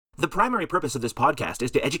The primary purpose of this podcast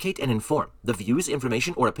is to educate and inform. The views,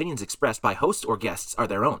 information, or opinions expressed by hosts or guests are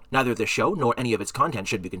their own. Neither the show nor any of its content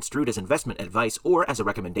should be construed as investment advice or as a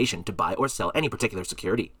recommendation to buy or sell any particular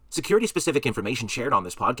security. Security-specific information shared on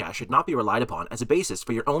this podcast should not be relied upon as a basis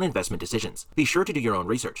for your own investment decisions. Be sure to do your own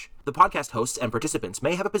research. The podcast hosts and participants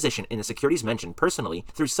may have a position in the securities mentioned personally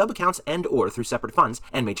through sub-accounts and or through separate funds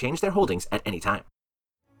and may change their holdings at any time.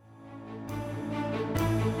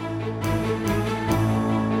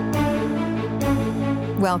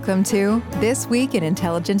 Welcome to This Week in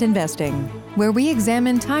Intelligent Investing, where we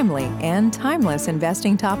examine timely and timeless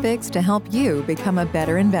investing topics to help you become a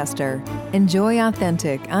better investor. Enjoy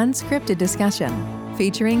authentic, unscripted discussion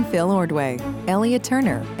featuring Phil Ordway, Elliot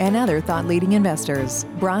Turner, and other thought-leading investors,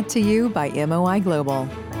 brought to you by MOI Global.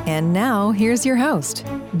 And now, here's your host,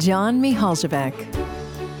 John Mihaljevic.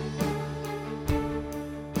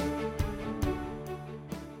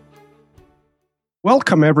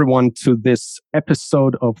 Welcome, everyone, to this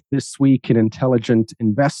episode of This Week in Intelligent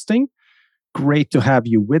Investing. Great to have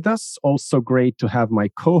you with us. Also great to have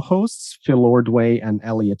my co-hosts, Phil Ordway and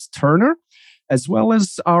Elliot Turner, as well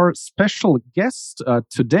as our special guest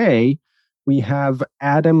today. We have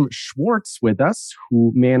Adam Schwartz with us,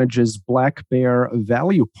 who manages Black Bear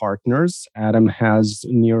Value Partners. Adam has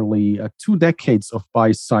nearly 2 decades of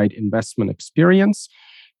buy-side investment experience.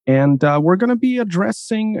 And we're going to be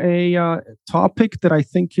addressing a topic that I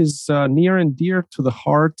think is near and dear to the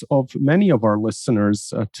heart of many of our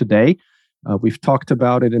listeners today. We've talked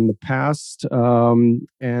about it in the past,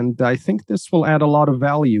 and I think this will add a lot of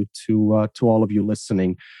value to all of you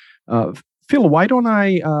listening. Phil, why don't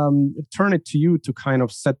I turn it to you to kind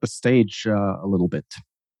of set the stage a little bit?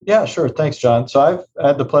 Yeah, sure. Thanks, John. So I've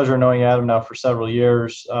had the pleasure of knowing Adam now for several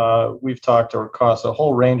years. We've talked across a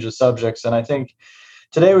whole range of subjects, and I think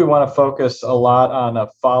today we want to focus a lot on a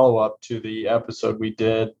follow-up to the episode we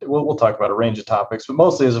did. We'll talk about a range of topics, but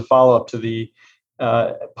mostly as a follow-up to the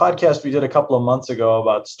podcast we did a couple of months ago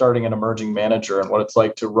about starting an emerging manager and what it's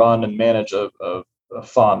like to run and manage a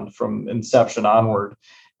fund from inception onward.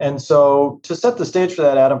 And so to set the stage for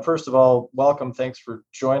that, Adam, first of all, welcome. Thanks for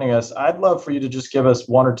joining us. I'd love for you to just give us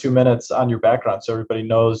 1 or 2 minutes on your background so everybody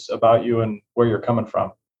knows about you and where you're coming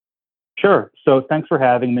from. Sure. So thanks for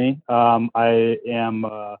having me. I am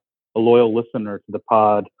a loyal listener to the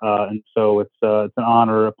pod, and so it's an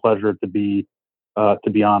honor, a pleasure to be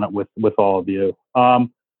on it with all of you.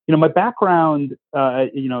 My background, as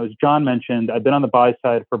John mentioned, I've been on the buy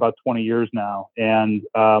side for about 20 years now, and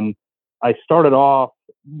I started off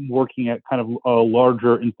working at kind of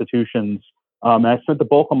larger institutions, and I spent the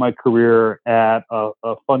bulk of my career at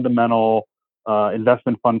a fundamental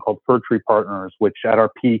investment fund called Fir Tree Partners, which at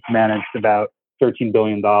our peak managed about $13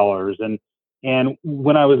 billion. And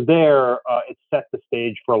when I was there, it set the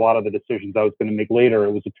stage for a lot of the decisions I was going to make later.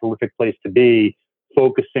 It was a terrific place to be,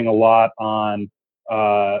 focusing a lot on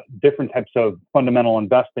different types of fundamental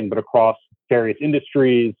investing, but across various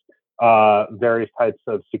industries, various types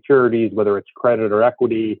of securities, whether it's credit or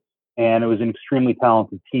equity. And it was an extremely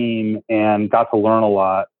talented team and got to learn a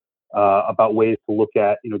lot about ways to look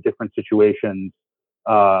at different situations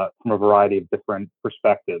from a variety of different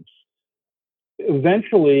perspectives.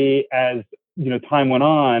 Eventually, as time went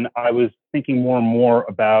on, I was thinking more and more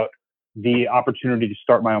about the opportunity to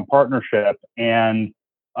start my own partnership. And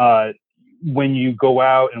when you go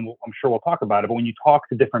out, and I'm sure we'll talk about it, but when you talk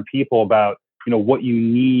to different people about what you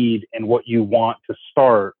need and what you want to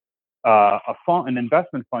start an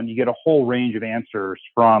investment fund, you get a whole range of answers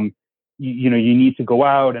from you need to go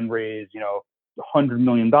out and raise, $100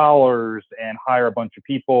 million and hire a bunch of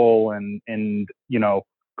people and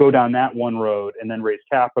go down that one road and then raise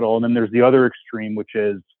capital. And then there's the other extreme, which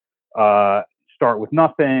is start with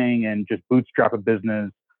nothing and just bootstrap a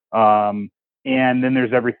business. And then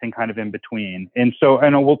there's everything kind of in between. And so I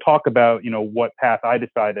know we'll talk about, what path I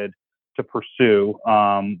decided to pursue,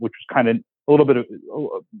 which was kind of a little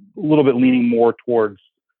bit leaning more towards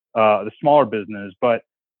the smaller business, but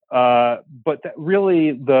that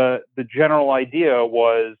really the general idea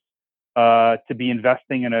was to be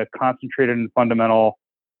investing in a concentrated and fundamental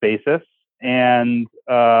basis, and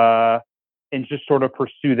just sort of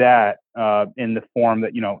pursue that in the form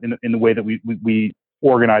that in the way that we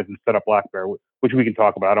organize and set up Black Bear, which we can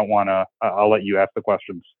talk about. I'll let you ask the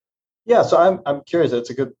questions. Yeah, so I'm curious. It's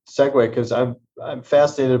a good segue because I'm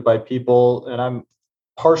fascinated by people, and I'm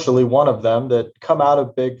partially one of them, that come out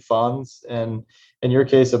of big funds, and in your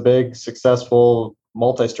case, a big successful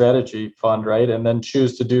multi-strategy fund, right? And then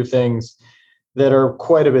choose to do things that are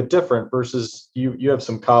quite a bit different versus you have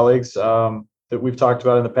some colleagues that we've talked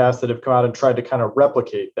about in the past that have come out and tried to kind of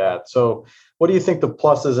replicate that. So what do you think the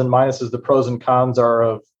pluses and minuses, the pros and cons are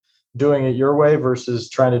of doing it your way versus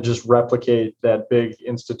trying to just replicate that big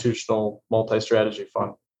institutional multi-strategy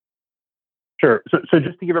fund? Sure. So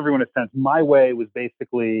just to give everyone a sense, my way was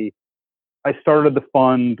basically I started the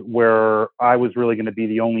fund where I was really going to be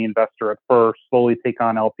the only investor at first, slowly take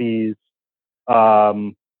on LPs,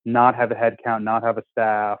 not have a head count, not have a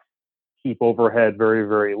staff, keep overhead very,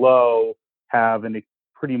 very low, have an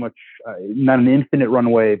pretty much not an infinite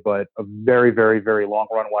runway, but a very, very, very long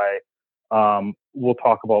runway. We'll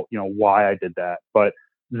talk about, why I did that, but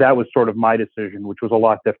that was sort of my decision, which was a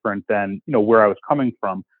lot different than, where I was coming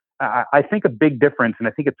from. I think a big difference, and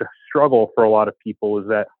I think it's a struggle for a lot of people, is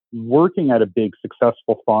that working at a big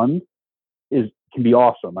successful fund can be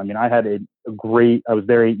awesome. I mean, I had I was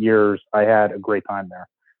there 8 years. I had a great time there.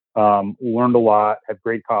 Learned a lot, had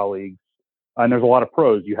great colleagues, and there's a lot of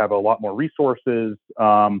pros. You have a lot more resources.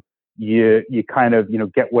 You kind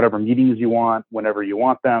of, get whatever meetings you want, whenever you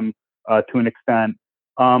want them, to an extent.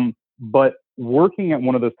 But working at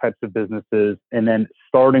one of those types of businesses and then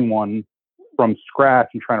starting one from scratch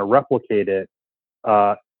and trying to replicate it,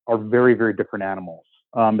 are very, very different animals.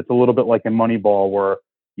 It's a little bit like in Moneyball where,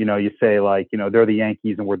 you say like, they're the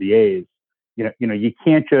Yankees and we're the A's. You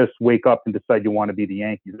can't just wake up and decide you want to be the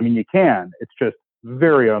Yankees. I mean, you can, it's just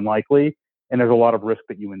very unlikely. And there's a lot of risk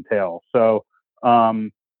that you entail. So,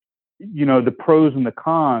 the pros and the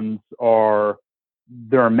cons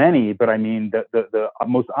there are many, but I mean, the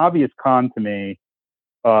most obvious con to me,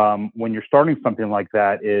 when you're starting something like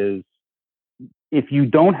that is,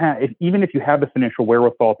 even if you have the financial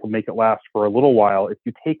wherewithal to make it last for a little while, if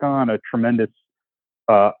you take on a tremendous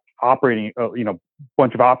operating,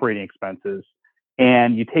 bunch of operating expenses,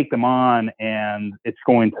 and you take them on, and it's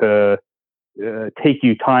going to take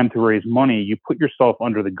you time to raise money, you put yourself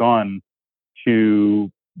under the gun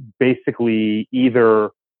to basically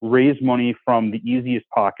either raise money from the easiest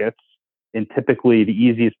pockets, and typically the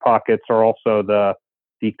easiest pockets are also the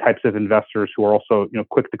types of investors who are also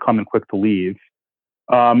quick to come and quick to leave.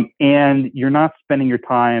 And you're not spending your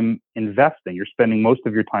time investing. You're spending most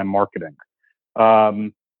of your time marketing.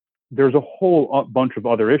 There's a whole bunch of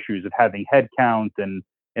other issues of having headcount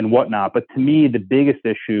and whatnot. But to me, the biggest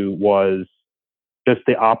issue was just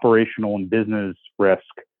the operational and business risk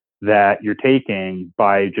that you're taking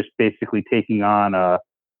by just basically taking on a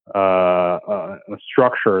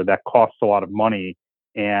structure that costs a lot of money.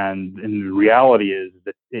 And the reality is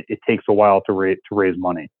that it takes a while to raise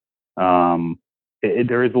money.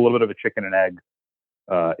 There is a little bit of a chicken and egg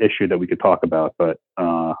issue that we could talk about, but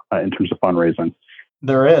in terms of fundraising,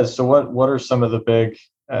 there is. So what are some of the big?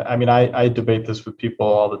 I debate this with people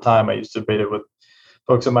all the time. I used to debate it with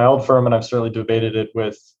folks at my old firm, and I've certainly debated it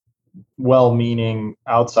with well-meaning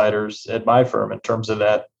outsiders at my firm in terms of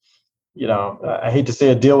that. I hate to say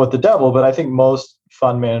a deal with the devil, but I think most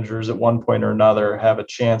fund managers at one point or another have a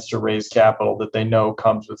chance to raise capital that they know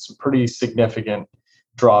comes with some pretty significant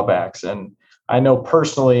drawbacks. And I know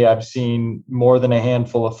personally, I've seen more than a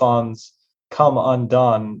handful of funds come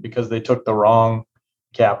undone because they took the wrong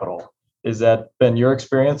capital. Is that been your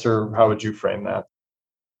experience, or how would you frame that?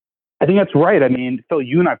 I think that's right. I mean, Phil,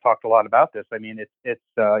 you and I've talked a lot about this. I mean, it's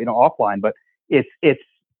offline, but it's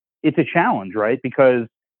a challenge, right? Because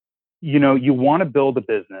you want to build a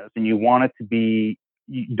business and you want it to be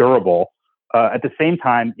durable. At the same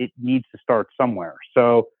time, it needs to start somewhere.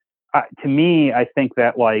 So to me, I think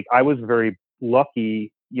that I was very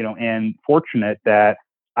lucky, and fortunate that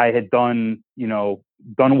I had done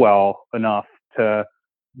well enough to,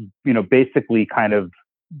 basically kind of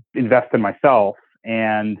invest in myself.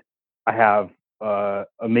 And I have an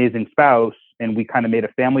amazing spouse, and we kind of made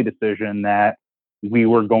a family decision that we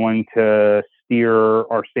were going to steer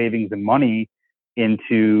our savings and money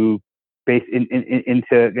into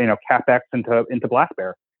CapEx into Black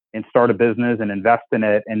Bear, and start a business and invest in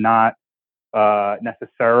it, and not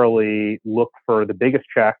necessarily look for the biggest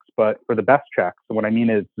checks, but for the best checks. So what I mean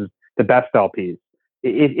is the best LPs.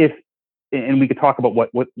 And we could talk about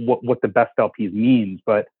what the best LPs means,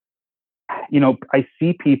 but I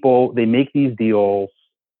see people, they make these deals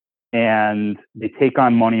and they take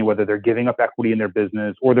on money, whether they're giving up equity in their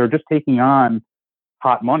business or they're just taking on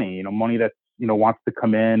hot money, money that, wants to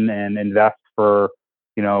come in and invest for,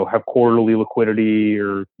 have quarterly liquidity,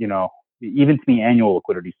 or, even to me, annual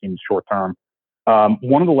liquidity seems short term.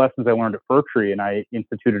 One of the lessons I learned at Furtree, and I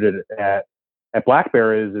instituted it at Black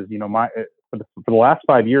Bear, is for the last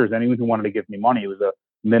 5 years, anyone who wanted to give me money, it was a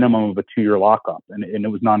minimum of a 2-year lockup, and it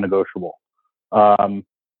was non-negotiable.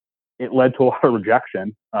 It led to a lot of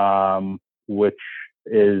rejection, which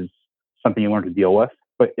is something you learn to deal with.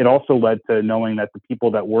 But it also led to knowing that the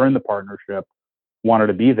people that were in the partnership wanted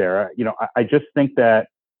to be there. I just think that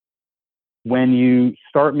when you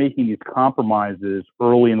start making these compromises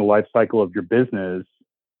early in the life cycle of your business,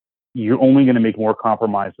 you're only going to make more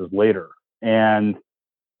compromises later. And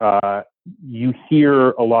you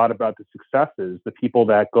hear a lot about the successes, the people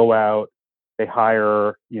that go out, they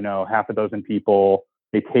hire, half a dozen people,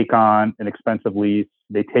 they take on an expensive lease,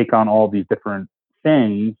 they take on all these different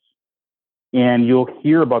things, and you'll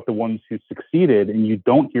hear about the ones who succeeded, and you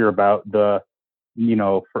don't hear about the,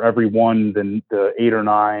 for every one, the 8 or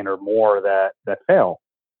 9 or more that fail.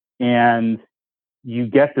 And you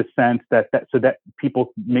get the sense that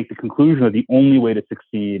people make the conclusion that the only way to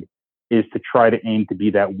succeed is to try to aim to be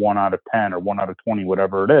that 1 out of 10 or 1 out of 20,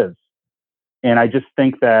 whatever it is. And I just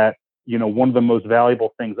think that, one of the most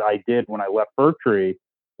valuable things I did when I left Bertree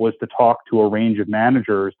was to talk to a range of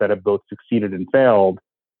managers that have both succeeded and failed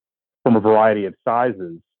from a variety of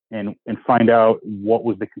sizes and find out what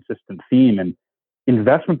was the consistent theme. And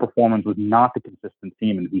investment performance was not the consistent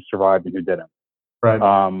theme in who survived and who didn't.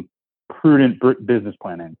 Right. Prudent business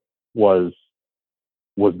planning was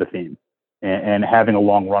the theme, and having a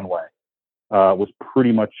long runway was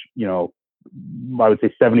pretty much, I would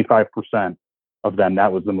say 75% of them.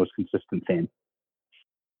 That was the most consistent theme.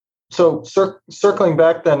 So circling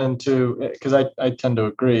back then into, because I tend to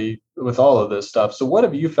agree with all of this stuff. So what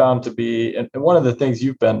have you found to be, and one of the things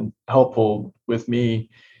you've been helpful with me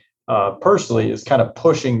personally is kind of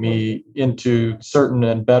pushing me into certain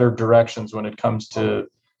and better directions when it comes to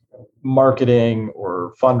marketing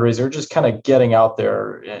or fundraising, or just kind of getting out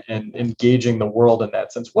there and engaging the world in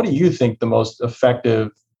that sense. What do you think the most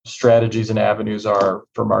effective strategies and avenues are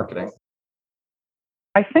for marketing?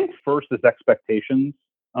 I think first is expectations.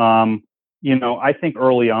 I think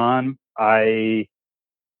early on,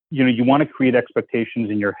 you want to create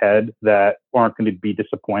expectations in your head that aren't going to be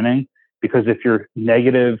disappointing, because if you're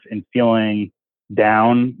negative and feeling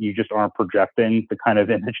down, you just aren't projecting the kind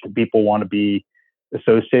of image that people want to be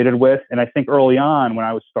associated with. And I think early on when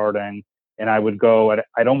I was starting, and I would go,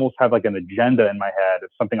 I'd almost have like an agenda in my head of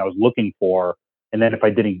something I was looking for. And then if I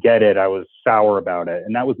didn't get it, I was sour about it.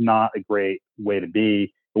 And that was not a great way to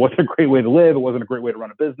be. It wasn't a great way to live. It wasn't a great way to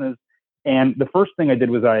run a business. And the first thing I did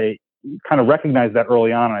was I kind of recognized that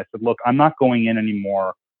early on. And I said, look, I'm not going in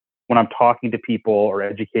anymore when I'm talking to people or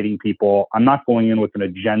educating people. I'm not going in with an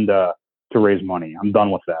agenda to raise money. I'm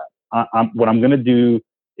done with that. What I'm going to do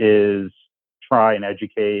is try and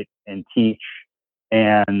educate and teach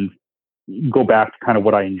and go back to kind of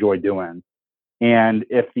what I enjoy doing. And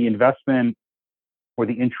if the investment or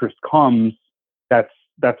the interest comes,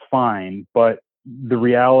 that's fine. But the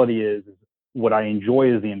reality is what I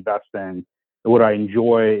enjoy is the investing. What I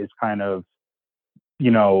enjoy is kind of,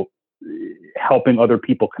 helping other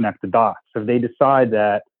people connect the dots. So if they decide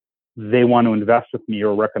that they want to invest with me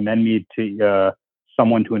or recommend me to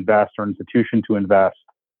someone to invest or institution to invest,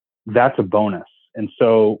 that's a bonus. And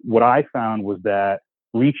so what I found was that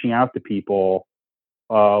reaching out to people,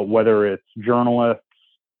 whether it's journalists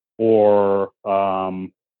or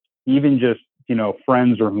even just,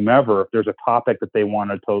 friends or whomever, if there's a topic that they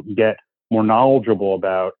wanted to get more knowledgeable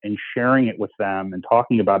about, and sharing it with them and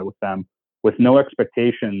talking about it with them with no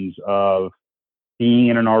expectations of being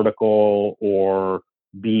in an article or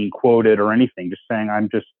being quoted or anything, just saying, I'm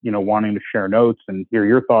just, wanting to share notes and hear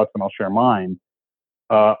your thoughts and I'll share mine.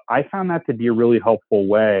 I found that to be a really helpful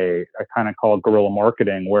way. I kind of call it guerrilla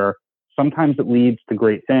marketing, where sometimes it leads to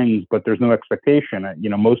great things, but there's no expectation.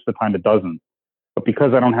 Most of the time it doesn't. But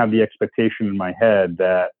because I don't have the expectation in my head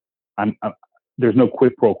that there's no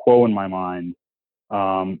quid pro quo in my mind,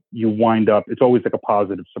 you wind up, it's always like a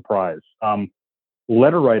positive surprise.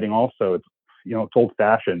 Letter writing also, it's old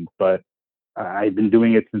fashioned, but I've been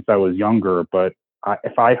doing it since I was younger. But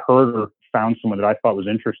if I heard or found someone that I thought was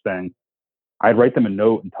interesting, I'd write them a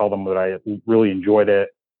note and tell them that I really enjoyed it.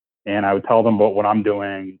 And I would tell them about what I'm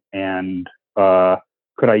doing. And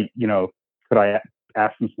could I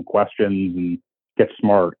ask them some questions and get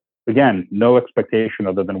smart? Again, no expectation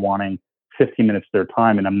other than wanting 15 minutes of their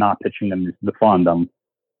time. And I'm not pitching them the fund. I'm,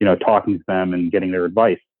 talking to them and getting their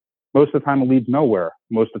advice. Most of the time it leads nowhere.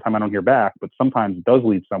 Most of the time I don't hear back, but sometimes it does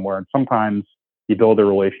lead somewhere. And sometimes you build a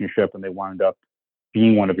relationship and they wind up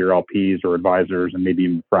being one of your LPs or advisors and maybe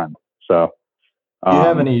even a friend. So do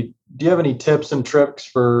you have any tips and tricks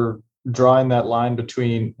for drawing that line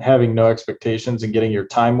between having no expectations and getting your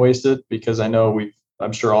time wasted? Because I know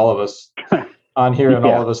I'm sure all of us on here and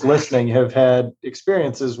all of us listening have had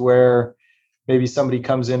experiences where maybe somebody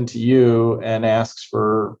comes into you and asks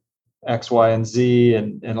for X, Y, and Z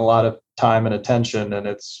and a lot of time and attention, and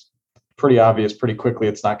it's pretty obvious pretty quickly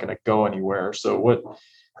it's not going to go anywhere. So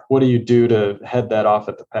what do you do to head that off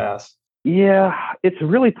at the pass? Yeah, it's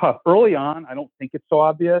really tough. Early on, I don't think it's so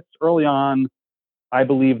obvious. Early on, I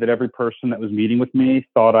believe that every person that was meeting with me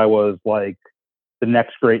thought I was like the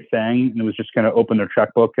next great thing and was just going to open their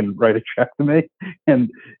checkbook and write a check to me.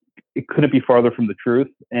 And it couldn't be farther from the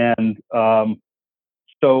truth. And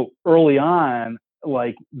so early on,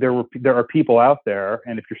 like there are people out there,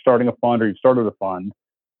 and if you're starting a fund or you've started a fund,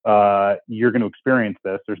 you're going to experience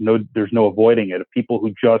this. There's no avoiding it. Of people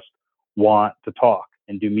who just want to talk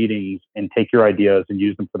and do meetings and take your ideas and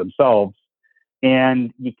use them for themselves,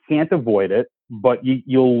 and you can't avoid it, but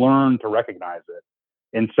you'll learn to recognize it.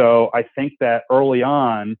 And so I think that early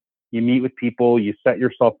on, you meet with people, you set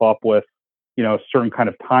yourself up with, a certain kind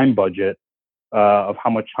of time budget of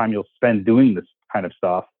how much time you'll spend doing this kind of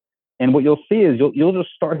stuff. And what you'll see is you'll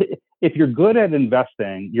just start. If you're good at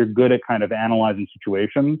investing, you're good at kind of analyzing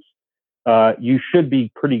situations. You should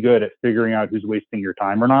be pretty good at figuring out who's wasting your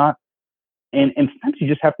time or not. And sometimes you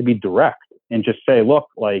just have to be direct and just say, look,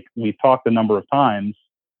 like we've talked a number of times.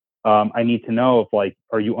 I need to know if like,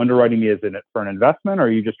 are you underwriting me for an investment, or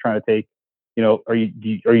are you just trying to take, are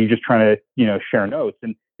you just trying to, share notes?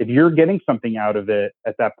 And if you're getting something out of it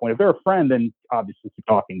at that point, if they're a friend, then obviously keep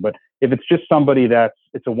talking. But if it's just somebody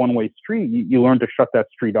it's a one-way street, you learn to shut that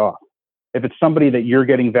street off. If it's somebody that you're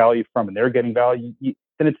getting value from and they're getting value,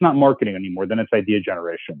 then it's not marketing anymore. Then it's idea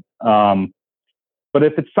generation. But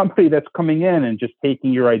if it's somebody that's coming in and just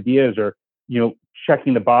taking your ideas or,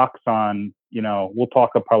 checking the box on, we'll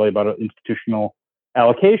talk probably about institutional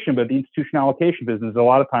allocation, but the institutional allocation business, a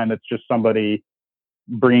lot of time it's just somebody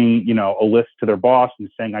bringing, a list to their boss and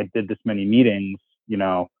saying, I did this many meetings,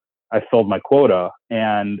 I filled my quota,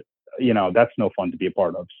 and, that's no fun to be a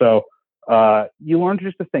part of. So you learn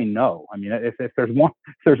just to say no. I mean, if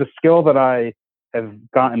there's a skill that I have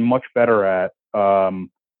gotten much better at,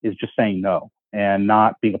 is just saying no and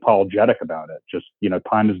not being apologetic about it. Just,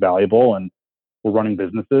 time is valuable, and we're running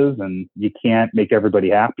businesses, and you can't make everybody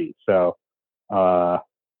happy. So,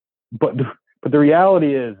 but the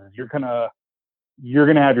reality is you're gonna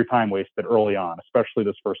have your time wasted early on, especially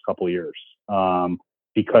this first couple of years,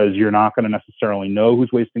 because you're not going to necessarily know who's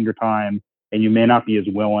wasting your time, and you may not be as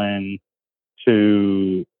willing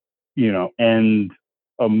to, end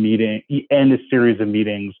a series of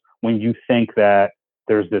meetings when you think that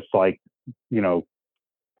there's this like,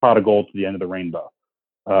 pot of gold to the end of the rainbow.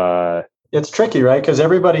 It's tricky, right? Because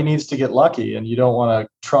everybody needs to get lucky, and you don't want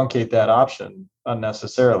to truncate that option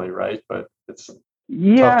unnecessarily, right? But it's tough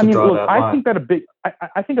to draw that line.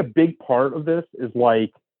 I think a big part of this is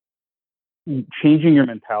like changing your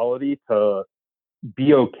mentality to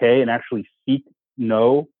be okay and actually seek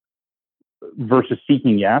no versus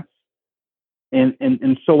seeking yes.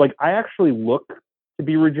 And so like I actually look to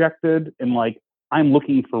be rejected, and like I'm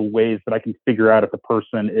looking for ways that I can figure out if the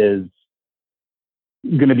person is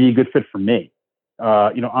going to be a good fit for me.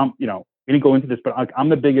 I'm, we didn't go into this, but I'm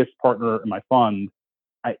the biggest partner in my fund.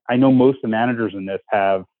 I know most of the managers in this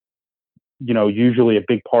have, usually a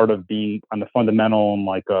big part of being on the fundamental and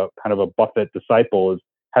like a kind of a Buffett disciple is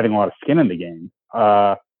having a lot of skin in the game.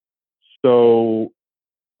 So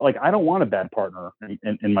like, I don't want a bad partner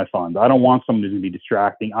in my fund. I don't want someone who's going to be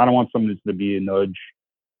distracting. I don't want someone who's going to be a nudge.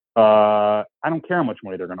 I don't care how much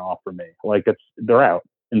money they're going to offer me. Like they're out.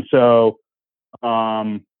 And so,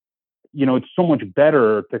 it's so much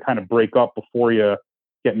better to kind of break up before you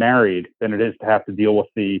get married than it is to have to deal with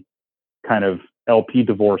the kind of LP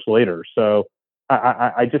divorce later. So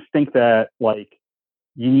I just think that like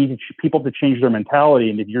you need people to change their mentality.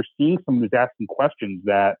 And if you're seeing someone who's asking questions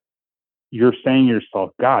that you're saying to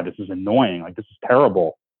yourself, God, this is annoying. Like, this is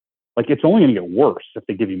terrible. Like, it's only going to get worse if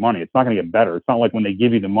they give you money. It's not going to get better. It's not like when they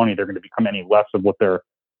give you the money, they're going to become any less of the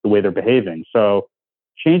way they're behaving. So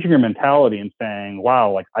changing your mentality and saying,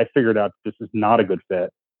 wow, like I figured out this is not a good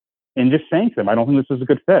fit. And just saying to them, I don't think this is a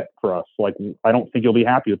good fit for us. Like, I don't think you'll be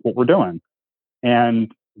happy with what we're doing.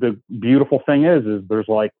 And the beautiful thing is there's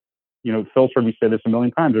like, Phil's heard me say this a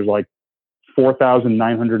million times. There's like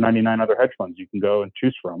 4,999 other hedge funds you can go and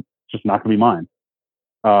choose from. It's just not going to be mine.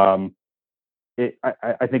 I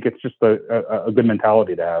think it's just a good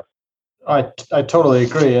mentality to have. I totally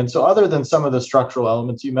agree. And so other than some of the structural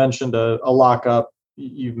elements, you mentioned a lockup,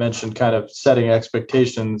 you've mentioned kind of setting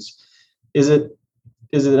expectations. Is it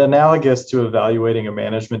analogous to evaluating a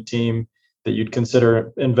management team that you'd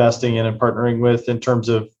consider investing in and partnering with in terms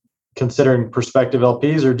of considering prospective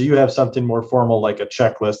LPs, or do you have something more formal like a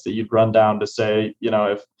checklist that you'd run down to say,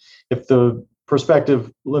 if the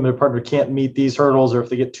prospective limited partner can't meet these hurdles, or if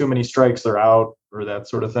they get too many strikes, they're out, or that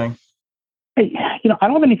sort of thing? Hey, I don't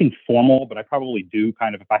have anything formal, but I probably do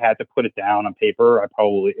kind of, if I had to put it down on paper, it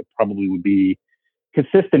probably would be,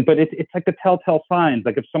 consistent, but it's like the telltale signs.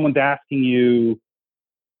 Like if someone's asking you,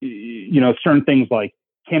 certain things like,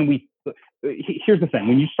 here's the thing,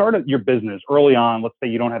 when you start your business early on, let's say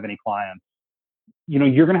you don't have any clients,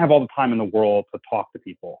 you're going to have all the time in the world to talk to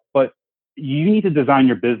people, but you need to design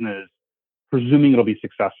your business presuming it'll be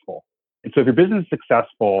successful. And so if your business is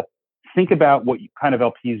successful, think about what kind of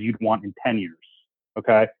LPs you'd want in 10 years.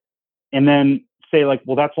 Okay. And then say like,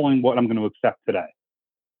 well, that's only what I'm going to accept today.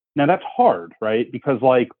 Now that's hard, right? Because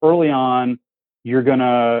like early on, you're going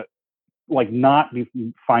to like not be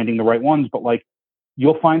finding the right ones, but like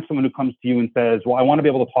you'll find someone who comes to you and says, well, I want to be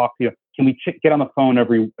able to talk to you. Can we get on the phone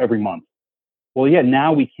every month? Well, yeah,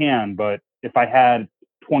 now we can, but if I had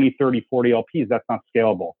 20, 30, 40 LPs, that's not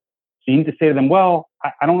scalable. So you need to say to them, well,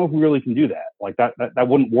 I don't know if we really can do that. Like that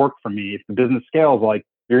wouldn't work for me. If the business scales, like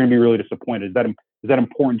you're going to be really disappointed. Is that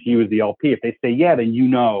important to you as the LP? If they say, yeah, then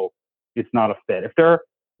it's not a fit. If they're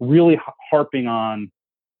really harping on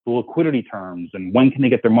the liquidity terms and when can they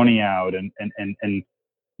get their money out and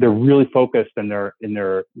they're really focused and they're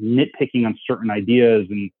nitpicking on certain ideas,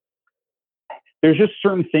 and there's just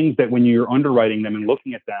certain things that when you're underwriting them and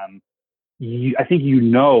looking at them, I think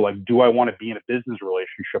like, do I want to be in a business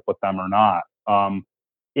relationship with them or not?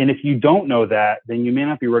 And if you don't know that, then you may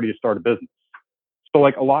not be ready to start a business. So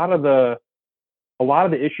like a lot of the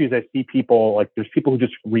issues I see people, like there's people who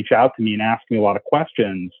just reach out to me and ask me a lot of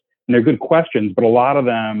questions, and they're good questions, but a lot of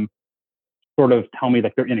them sort of tell me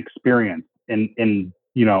that they're inexperienced in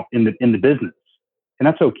the business, and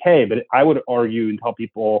that's okay. But I would argue and tell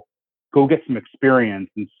people, go get some experience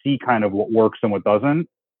and see kind of what works and what doesn't.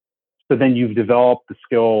 So then you've developed the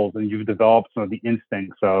skills and you've developed some of the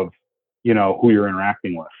instincts of, who you're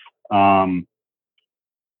interacting with. I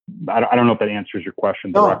don't know if that answers your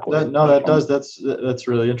question directly. That does. That's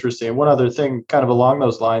really interesting. And one other thing kind of along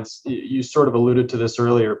those lines, you sort of alluded to this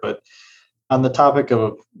earlier, but on the topic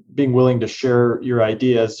of being willing to share your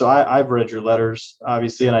ideas. So I've read your letters,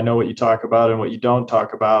 obviously, and I know what you talk about and what you don't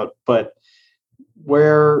talk about, but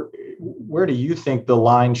where do you think the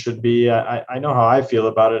line should be? I know how I feel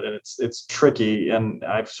about it, and it's tricky, and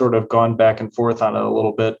I've sort of gone back and forth on it a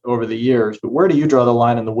little bit over the years, but where do you draw the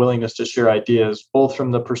line in the willingness to share ideas, both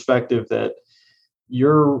from the perspective that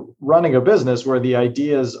you're running a business where the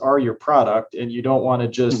ideas are your product and you don't want to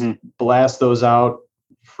just blast those out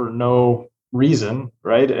for no reason,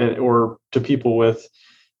 right? Or to people with,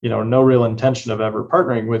 no real intention of ever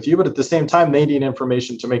partnering with you, but at the same time, they need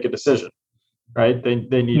information to make a decision, right? They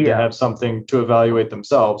need to have something to evaluate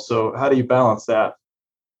themselves. So how do you balance that?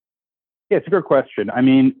 Yeah, it's a good question. I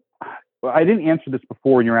mean, I didn't answer this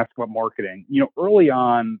before when you were asking about marketing. Early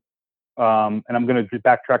on, and I'm going to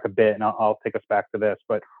backtrack a bit and I'll take us back to this,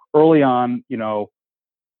 but early on,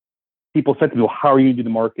 people said to me, well, how are you going to do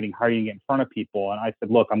the marketing? How are you going to get in front of people? And I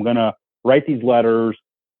said, look, I'm going to write these letters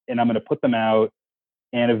and I'm going to put them out,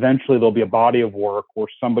 and eventually there'll be a body of work where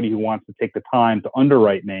somebody who wants to take the time to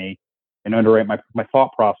underwrite me and underwrite my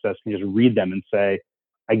thought process can just read them and say,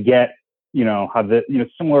 I get, how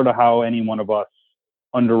similar to how any one of us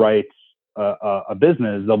underwrites a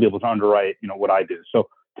business, they'll be able to underwrite, what I do. So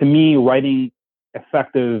to me, writing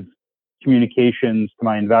effective communications to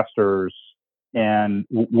my investors and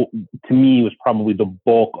to me was probably the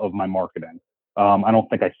bulk of my marketing. I don't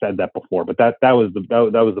think I said that before, but that was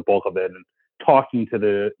the bulk of it. And talking to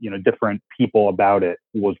the different people about it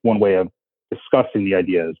was one way of discussing the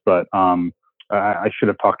ideas. But I should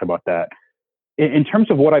have talked about that. In terms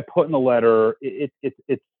of what I put in the letter,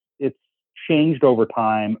 it's changed over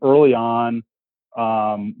time. Early on,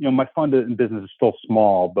 my fund in business is still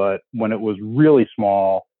small, but when it was really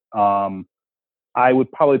small, I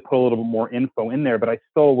would probably put a little bit more info in there, but I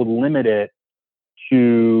still would limit it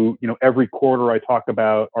to, every quarter I talk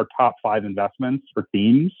about our top 5 investments or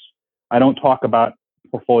themes. I don't talk about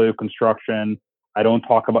portfolio construction. I don't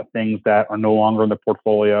talk about things that are no longer in the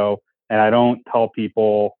portfolio. And I don't tell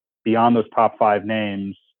people beyond those top 5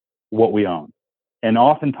 names what we own. And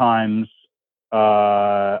oftentimes,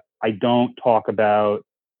 I don't talk about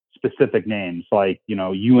specific names. Like,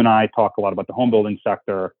 you and I talk a lot about the home building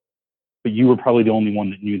sector, but you were probably the only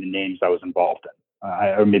one that knew the names I was involved in,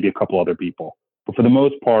 or maybe a couple other people. But for the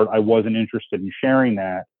most part, I wasn't interested in sharing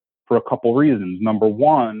that for a couple reasons. Number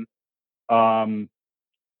one,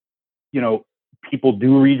 people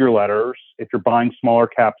do read your letters. If you're buying smaller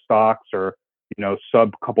cap stocks or,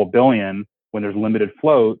 sub couple billion when there's limited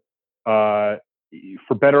float, for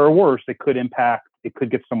better or worse, it could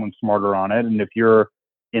get someone smarter on it. And if you're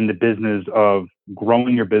in the business of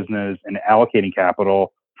growing your business and allocating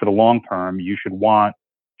capital for the long term, you should want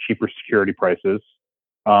cheaper security prices.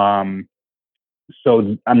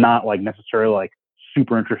 So I'm not necessarily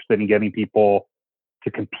super interested in getting people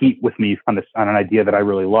to compete with me on an idea that I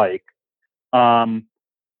really like.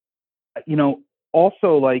 You know,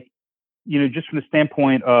 also like, you know, just from the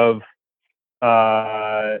standpoint of,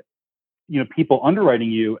 you know, people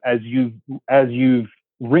underwriting you as you've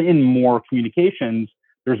written more communications,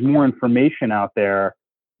 there's more information out there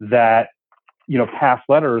that, you know, past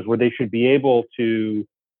letters where they should be able to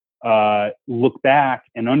look back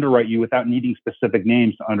and underwrite you without needing specific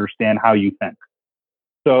names to understand how you think.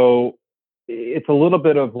 So it's a little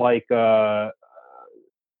bit of like a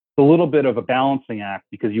little bit of a balancing act,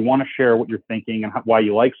 because you want to share what you're thinking and why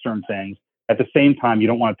you like certain things. At the same time, you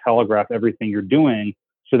don't want to telegraph everything you're doing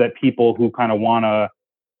so that people who kind of want to,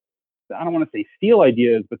 I don't want to say steal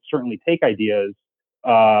ideas, but certainly take ideas,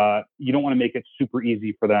 you don't want to make it super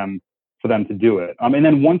easy for them to do it. And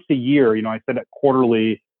then once a year, you know, I said that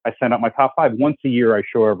quarterly, I send out my top 5. Once a year, I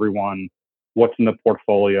show everyone what's in the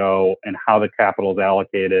portfolio and how the capital is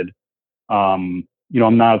allocated. You know,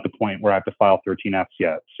 I'm not at the point where I have to file 13Fs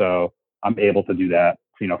yet, so I'm able to do that.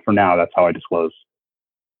 You know, for now, that's how I disclose.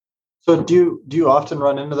 So do you often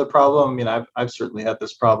run into the problem? I mean, I've certainly had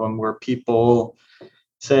this problem where people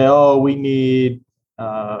say, "Oh, we need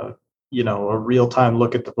you know, a real-time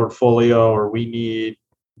look at the portfolio, or we need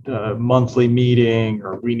a monthly meeting,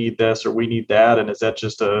 or we need this, or we need that." And is that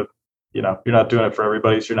just a, you know, you're not doing it for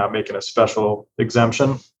everybody, so you're not making a special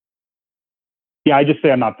exemption? Yeah, I just say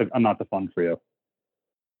I'm not the fund for you.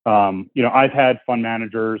 You know, I've had fund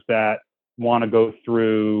managers that want to go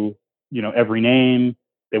through, you know, every name.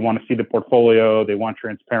 They want to see the portfolio. They want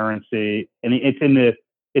transparency, and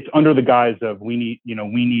it's under the guise of we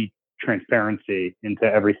need transparency into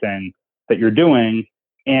everything that you're doing.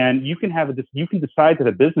 And you can decide to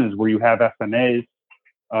the business where you have SMAs,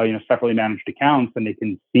 you know, separately managed accounts, and they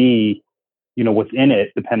can see, you know, what's in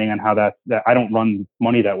it depending on how that I don't run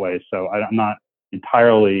money that way, so I'm not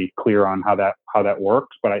entirely clear on how that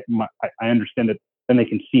works, but I understand that then they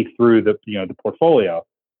can see through the portfolio.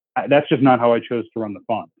 That's just not how I chose to run the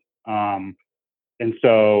fund. And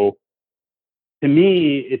so to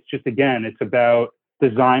me, it's just, again, it's about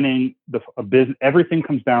designing a business. Everything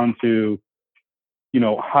comes down to, you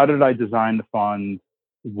know, how did I design the fund?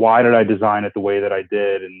 Why did I design it the way that I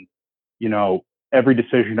did? And, you know, every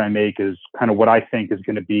decision I make is kind of what I think is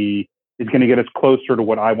going to get us closer to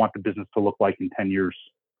what I want the business to look like in 10 years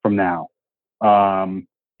from now. And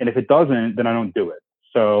if it doesn't, then I don't do it.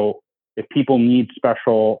 So if people need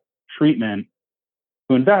special treatment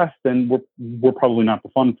to invest, then we're probably not the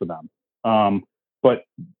fund for them. But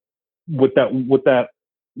what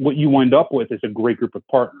you wind up with is a great group of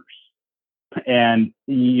partners. And,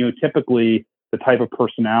 you know, typically the type of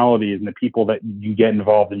personalities and the people that you get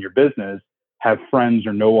involved in your business have friends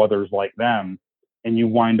or know others like them. And you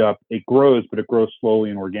wind up, it grows, but it grows slowly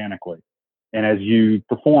and organically. And as you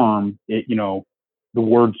perform, it, you know, the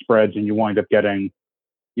word spreads, and you wind up getting,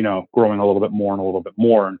 you know, growing a little bit more and a little bit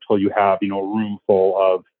more until you have, you know, a room full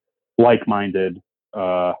of like-minded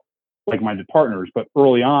partners. But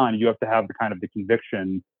early on, you have to have the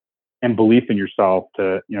conviction and belief in yourself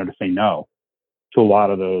to, you know, to say no to a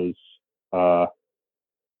lot of those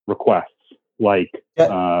requests. Like,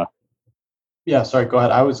 yeah, sorry, go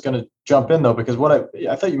ahead. I was going to jump in though, because what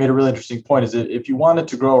I thought you made a really interesting point is that if you wanted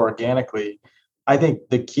to grow organically, I think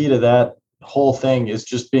the key to that whole thing is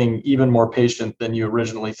just being even more patient than you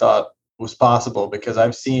originally thought was possible. Because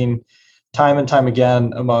I've seen time and time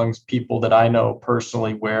again amongst people that I know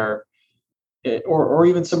personally where, or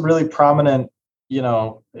even some really prominent, you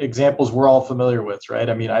know, examples we're all familiar with, right?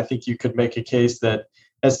 I mean, I think you could make a case that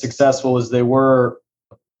as successful as they were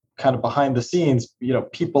kind of behind the scenes, you know,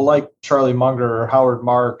 people like Charlie Munger or Howard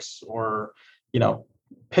Marks, or, you know,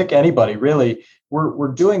 pick anybody really, we're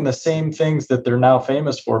doing the same things that they're now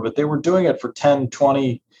famous for, but they were doing it for 10,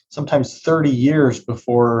 20, sometimes 30 years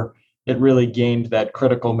before it really gained that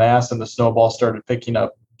critical mass and the snowball started picking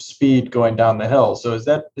up speed going down the hill. So has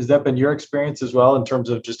that been your experience as well, in terms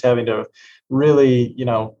of just having to really, you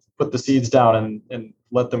know, put the seeds down and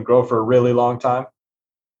let them grow for a really long time?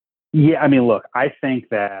 Yeah, I mean, look, I think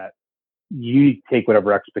that you take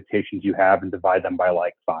whatever expectations you have and divide them by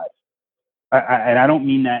like 5. And I don't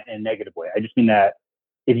mean that in a negative way. I just mean that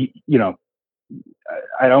if you know,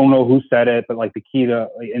 I don't know who said it, but like the key to,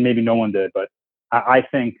 and maybe no one did, but I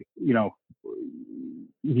think, you know,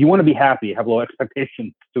 if you want to be happy, have low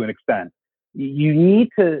expectations to an extent. You need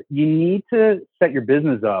to set your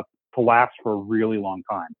business up to last for a really long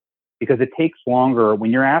time, because it takes longer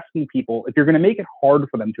when you're asking people, if you're going to make it hard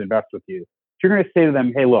for them to invest with you, if you're going to say to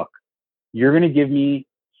them, hey, look, you're going to give me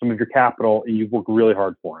some of your capital and you've worked really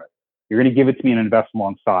hard for it. You're going to give it to me and invest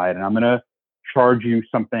alongside, and I'm going to charge you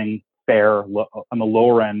something fair on the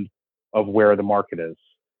lower end of where the market is.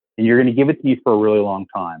 And you're going to give it to me for a really long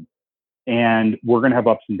time. And we're going to have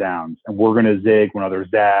ups and downs, and we're going to zig when others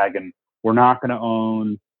zag, and we're not going to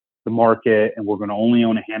own the market, and we're going to only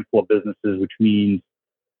own a handful of businesses, which means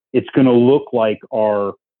it's going to look like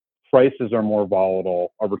our prices are more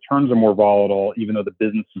volatile, our returns are more volatile, even though the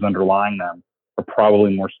businesses underlying them are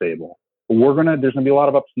probably more stable. But there's going to be a lot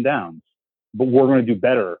of ups and downs, but we're going to do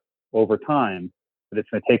better over time, but it's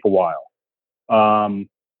going to take a while.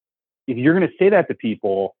 If you're going to say that to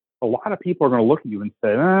people, a lot of people are going to look at you and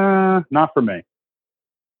say, not for me,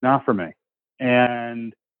 not for me.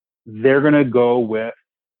 And they're going to go with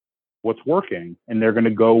what's working, and they're going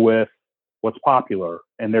to go with what's popular,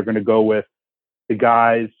 and they're going to go with the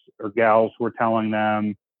guys or gals who are telling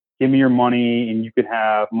them, give me your money and you could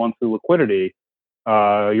have monthly liquidity.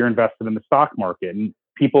 You're invested in the stock market. And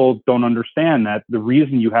people don't understand that the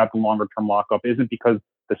reason you have the longer term lockup isn't because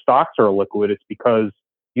the stocks are liquid. It's because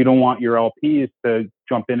you don't want your LPs to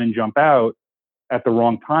jump in and jump out at the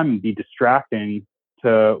wrong time and be distracting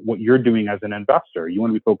to what you're doing as an investor. You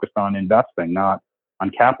want to be focused on investing, not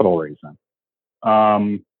on capital raising.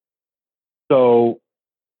 So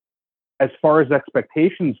as far as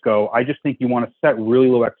expectations go, I just think you want to set really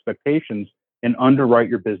low expectations and underwrite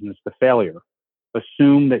your business to failure.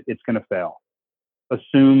 Assume that it's going to fail.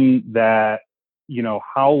 Assume that,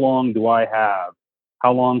 how long do I have?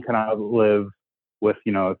 How long can I live with,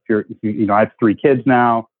 I have 3 kids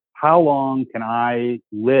now. How long can I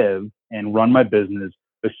live and run my business,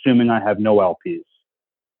 assuming I have no LPs?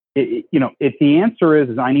 If the answer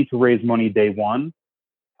is I need to raise money day one,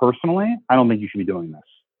 personally, I don't think you should be doing this.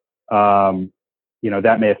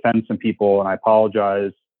 That may offend some people, and I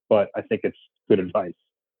apologize, but I think it's good advice,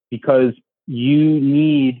 because you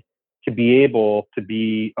need to be able to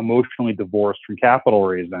be emotionally divorced from capital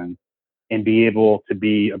raising and be able to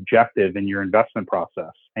be objective in your investment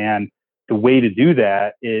process. And the way to do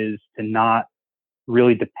that is to not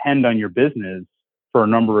really depend on your business for a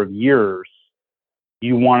number of years.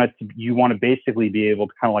 You want to basically be able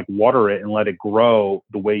to kind of like water it and let it grow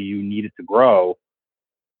the way you need it to grow,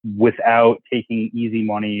 without taking easy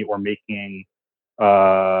money or making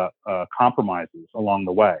compromises along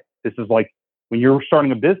the way. This is like when you're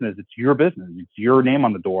starting a business, it's your business. It's your name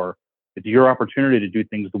on the door. It's your opportunity to do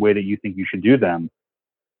things the way that you think you should do them.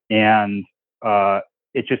 And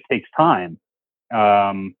it just takes time. So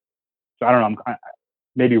I don't know, I'm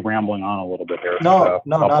maybe rambling on a little bit here. No,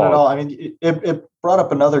 not at all. I mean, it brought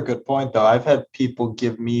up another good point, though. I've had people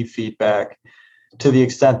give me feedback to the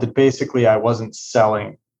extent that basically I wasn't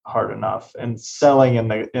selling hard enough, and selling in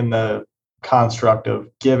the construct of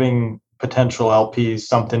giving potential LPs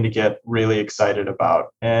something to get really excited about.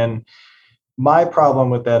 And my problem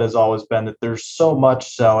with that has always been that there's so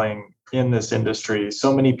much selling in this industry,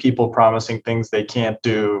 so many people promising things they can't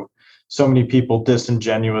do, so many people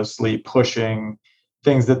disingenuously pushing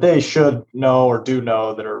things that they should know or do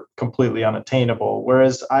know that are completely unattainable.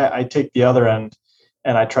 Whereas I take the other end,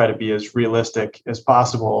 and I try to be as realistic as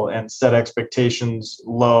possible and set expectations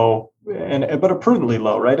low, but prudently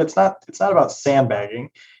low, right? It's not about sandbagging.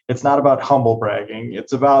 It's not about humble bragging.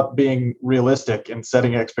 It's about being realistic and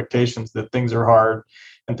setting expectations that things are hard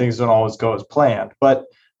and things don't always go as planned. But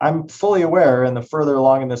I'm fully aware, and the further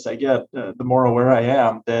along in this I get, the more aware I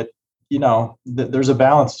am that, there's a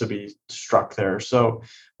balance to be struck there. So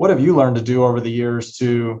what have you learned to do over the years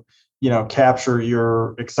to, capture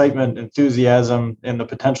your excitement, enthusiasm, and the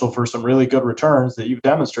potential for some really good returns that you've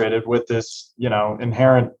demonstrated with this,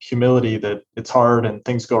 inherent humility that it's hard and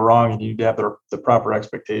things go wrong and you need to have the proper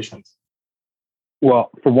expectations? Well,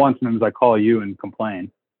 for once, I call you and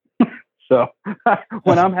complain. So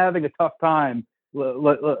when I'm having a tough time,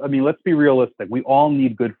 let's be realistic. We all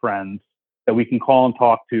need good friends that we can call and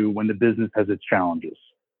talk to when the business has its challenges.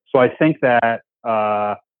 So I think that,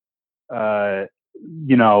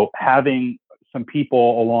 having some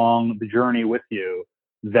people along the journey with you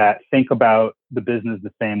that think about the business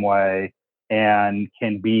the same way and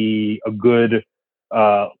can be a good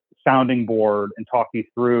sounding board and talk you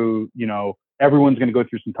through, everyone's going to go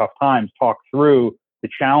through some tough times, talk through the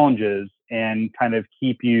challenges and kind of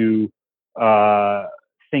keep you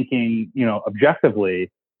thinking,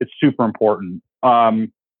 objectively. It's super important. I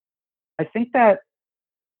think that,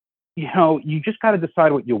 you just got to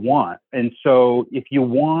decide what you want. And so if you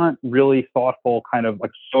want really thoughtful, kind of like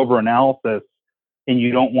sober analysis, and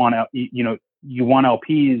you don't want to, you want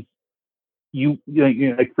LPs,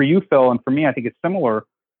 like for you, Phil, and for me, I think it's similar.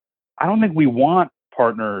 I don't think we want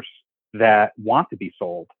partners that want to be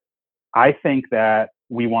sold. I think that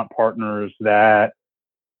we want partners that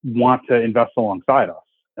want to invest alongside us.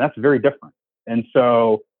 And that's very different. And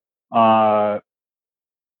so,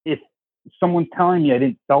 someone's telling me I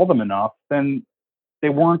didn't sell them enough, then they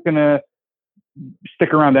weren't going to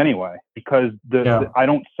stick around anyway, because I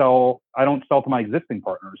don't sell to my existing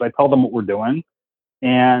partners. I tell them what we're doing,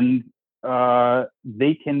 and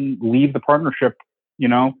they can leave the partnership,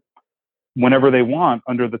 whenever they want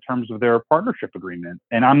under the terms of their partnership agreement.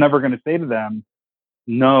 And I'm never going to say to them,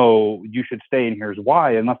 no, you should stay and here's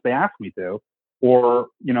why, unless they ask me to. Or,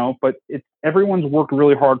 but everyone's worked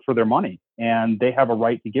really hard for their money and they have a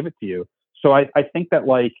right to give it to you. So I think that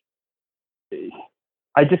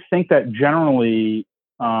I just think that generally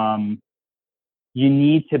you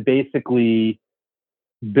need to basically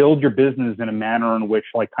build your business in a manner in which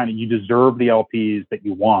you deserve the LPs that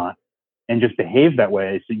you want, and just behave that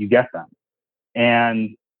way so you get them,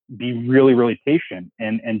 and be really, really patient,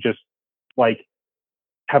 and just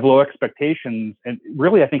have low expectations, and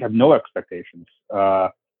really I think have no expectations.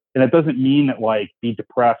 And it doesn't mean that be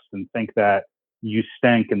depressed and think that you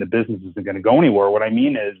stink and the business isn't going to go anywhere. What I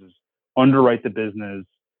mean is underwrite the business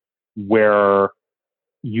where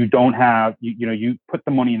you don't have, you put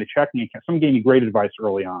the money in the checking account. Someone gave me great advice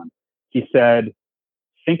early on. He said,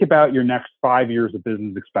 think about your next 5 years of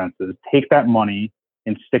business expenses, take that money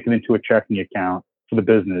and stick it into a checking account for the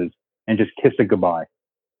business, and just kiss it goodbye.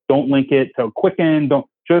 Don't link it to Quicken. Don't,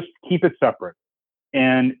 just keep it separate.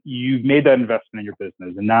 And you've made that investment in your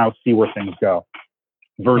business, and now see where things go,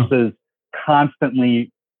 versus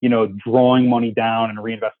constantly, drawing money down and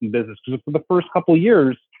reinvesting in business. Because for the first couple of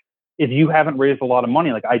years, if you haven't raised a lot of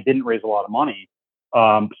money, like I didn't raise a lot of money,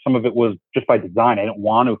 some of it was just by design. I didn't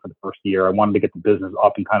want to for the first year. I wanted to get the business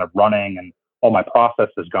up and kind of running and all my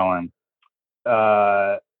processes going.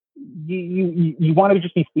 You want to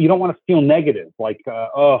just be, you don't want to feel negative, I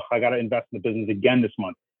got to invest in the business again this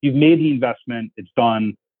month. You've made the investment, it's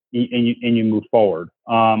done, and you move forward.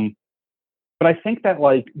 But I think that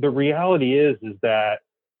the reality is that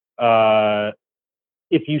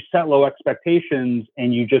if you set low expectations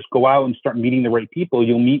and you just go out and start meeting the right people,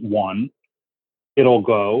 you'll meet one, it'll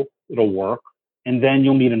work, and then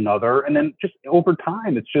you'll meet another, and then just over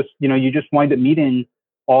time, it's just, you just wind up meeting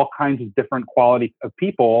all kinds of different quality of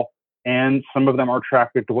people, and some of them are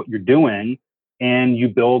attracted to what you're doing, and you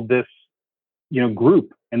build this,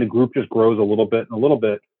 group, and the group just grows a little bit and a little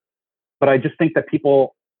bit. But I just think that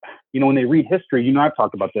people, when they read history, I've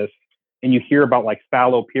talked about this, and you hear about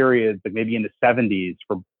fallow periods, maybe in the 70s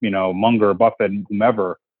for, Munger, Buffett, and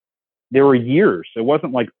whomever. There were years. It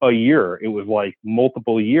wasn't a year. It was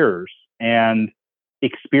multiple years, and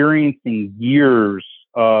experiencing years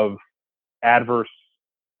of adverse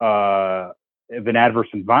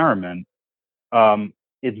environment,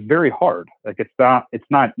 it's very hard. It's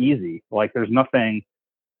not easy. There's nothing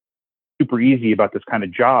super easy about this kind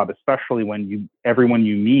of job, especially when everyone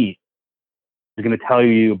you meet is going to tell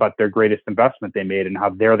you about their greatest investment they made and how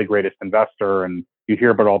they're the greatest investor, and you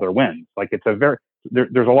hear about all their wins.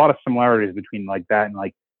 There's a lot of similarities between that and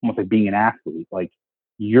almost being an athlete.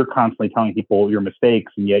 You're constantly telling people your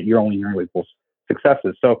mistakes, and yet you're only hearing people's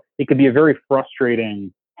successes. So it could be a very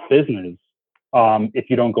frustrating business if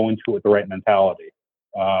you don't go into it with the right mentality.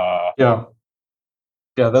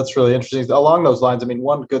 Yeah, that's really interesting. Along those lines,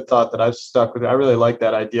 one good thought that I've stuck with, I really like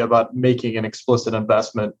that idea about making an explicit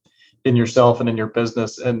investment in yourself and in your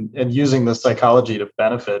business, and using the psychology to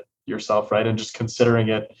benefit yourself, right? And just considering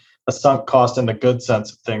it a sunk cost in the good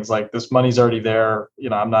sense of things. This money's already there.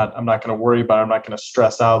 I'm not going to worry about it. I'm not going to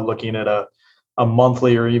stress out looking at a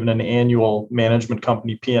monthly or even an annual management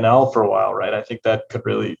company P&L for a while, right? I think that could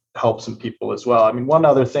really help some people as well. One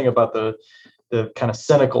other thing about the kind of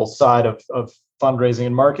cynical side of fundraising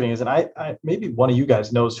and marketing is, and I maybe one of you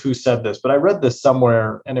guys knows who said this, but I read this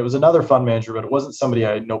somewhere, and it was another fund manager, but it wasn't somebody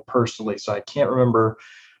I know personally, so I can't remember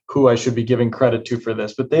who I should be giving credit to for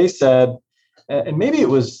this. But they said, and maybe it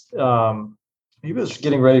was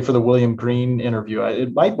getting ready for the William Green interview.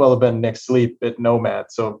 It might well have been Nick Sleep at Nomad.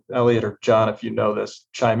 So Elliot or John, if you know this,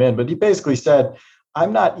 chime in. But he basically said,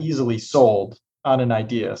 I'm not easily sold on an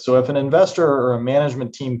idea. So if an investor or a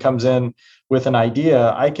management team comes in with an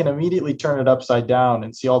idea, I can immediately turn it upside down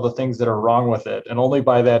and see all the things that are wrong with it. And only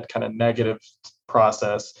by that kind of negative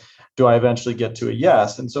process do I eventually get to a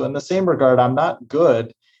yes. And so in the same regard, I'm not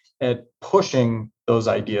good at pushing those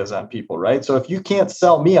ideas on people, right? So if you can't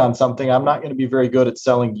sell me on something, I'm not going to be very good at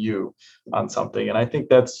selling you on something. And I think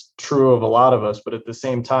that's true of a lot of us. But at the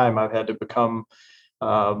same time, I've had to become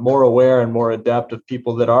more aware and more adept of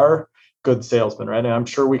people that are good salesmen, right? And I'm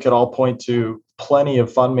sure we could all point to plenty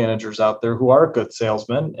of fund managers out there who are good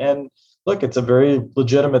salesmen. And look, it's a very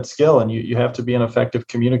legitimate skill, and you have to be an effective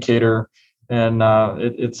communicator, and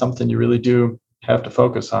it's something you really do have to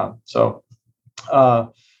focus on. So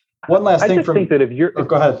one last thing. I just think that if you're,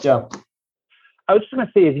 go ahead, yeah. I was just going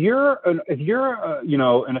to say, if you're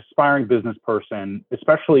an aspiring business person,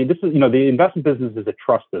 especially this is, the investment business is a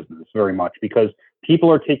trust business very much, because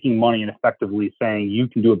people are taking money and effectively saying you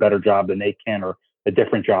can do a better job than they can, or a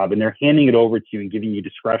different job, and they're handing it over to you and giving you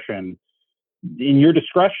discretion. In your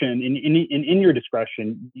discretion, in your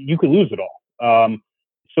discretion, you could lose it all.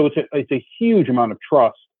 So it's a huge amount of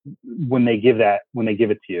trust when they give it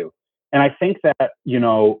to you. And I think that,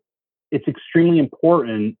 it's extremely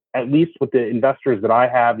important, at least with the investors that I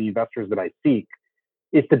have, the investors that I seek,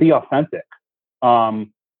 is to be authentic.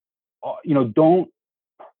 Don't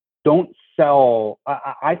sell.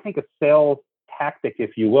 I think a sales tactic,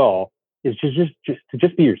 if you will, is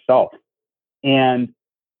just be yourself. And,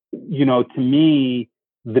 to me,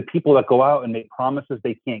 the people that go out and make promises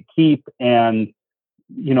they can't keep, and,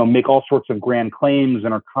 make all sorts of grand claims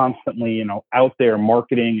and are constantly, out there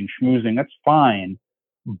marketing and schmoozing, that's fine.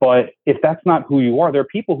 But if that's not who you are, there are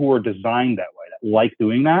people who are designed that way, that like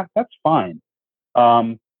doing that. That's fine.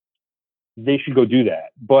 They should go do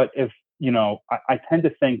that. But if, I tend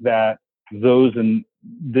to think that those in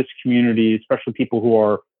this community, especially people who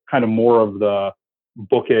are kind of more of the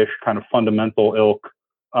bookish kind of fundamental ilk,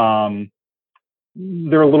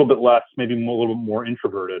 they're a little bit less, maybe a little bit more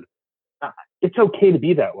introverted. It's okay to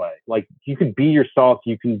be that way. Like, you can be yourself,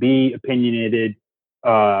 you can be opinionated,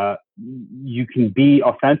 you can be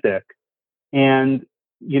authentic. And,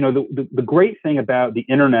 the great thing about the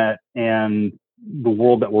internet and the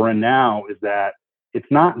world that we're in now is that it's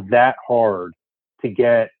not that hard to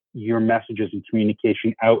get your messages and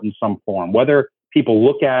communication out in some form. Whether people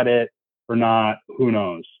look at it or not, who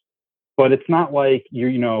knows? But it's not like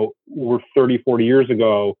we're 30, 40 years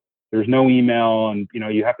ago, there's no email, and,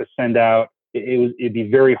 you have to send out, it'd be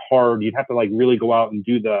very hard. You'd have to really go out and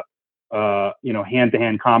do the,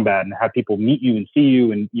 hand-to-hand combat and have people meet you and see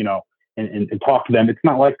you and, and talk to them. It's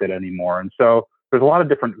not like that anymore. And so there's a lot of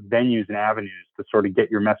different venues and avenues to sort of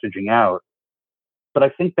get your messaging out. But I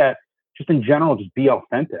think that just in general, just be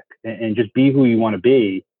authentic and just be who you want to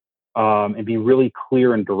be, and be really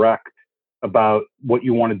clear and direct about what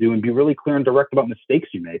you want to do, and be really clear and direct about mistakes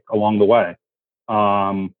you make along the way.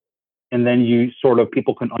 And then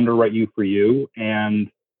people can underwrite you for you,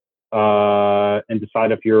 and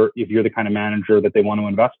decide if you're the kind of manager that they want to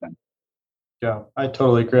invest in. Yeah, I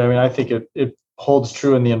totally agree. I mean, I think it holds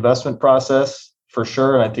true in the investment process for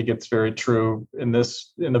sure. And I think it's very true in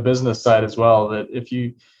the business side as well, that if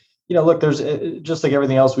you look, there's just like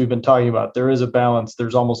everything else we've been talking about, there is a balance.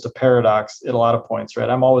 There's almost a paradox at a lot of points, right?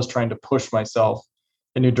 I'm always trying to push myself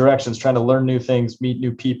in new directions, trying to learn new things, meet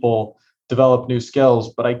new people, develop new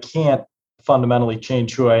skills, but I can't fundamentally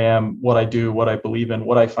change who I am, what I do, what I believe in,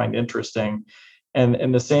 what I find interesting.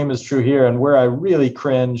 And the same is true here. And where I really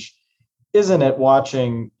cringe isn't at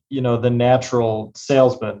watching, the natural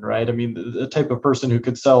salesman, right? I mean, the type of person who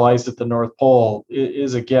could sell ice at the North Pole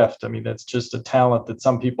is a gift. I mean, that's just a talent that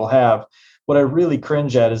some people have. What I really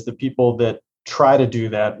cringe at is the people that try to do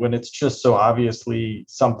that when it's just so obviously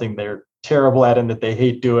something they're terrible at and that they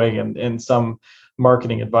hate doing, and some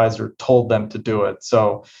marketing advisor told them to do it.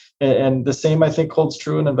 So, and the same I think holds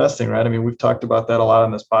true in investing, right? I mean, we've talked about that a lot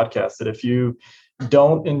on this podcast, that if you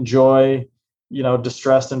don't enjoy,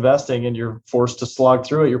 distressed investing and you're forced to slog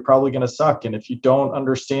through it, you're probably going to suck. And if you don't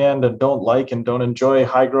understand and don't like and don't enjoy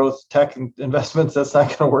high growth tech investments, that's not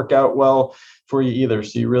going to work out well for you either.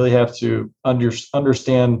 So you really have to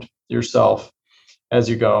understand yourself as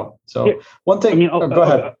you go. So one thing, go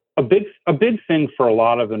ahead. A big thing for a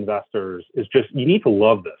lot of investors is just, you need to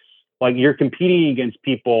love this. Like, you're competing against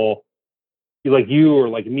people like you or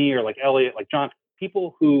like me or like Elliot, like John,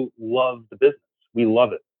 people who love the business. We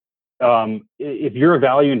love it. If you're a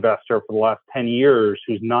value investor for the last 10 years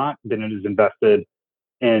who's not been as invested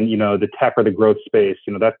in, the tech or the growth space,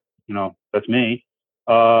 that's me.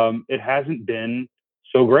 It hasn't been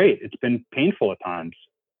so great. It's been painful at times,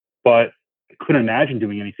 but I couldn't imagine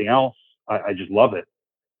doing anything else. I just love it.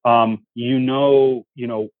 If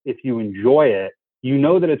you enjoy it,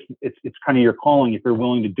 that it's kind of your calling if you're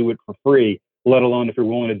willing to do it for free, let alone if you're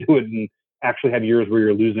willing to do it and actually have years where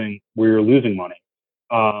you're losing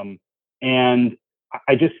money. And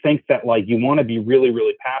I just think that you want to be really,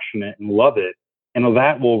 really passionate and love it. And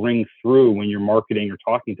that will ring through when you're marketing or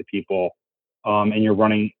talking to people, and you're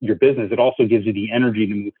running your business. It also gives you the energy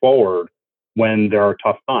to move forward when there are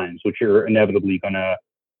tough times, which you're inevitably going to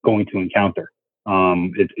encounter.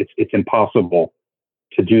 It's impossible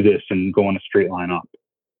to do this and go in a straight line up.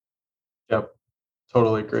 Yep,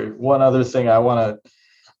 totally agree. One other thing I want to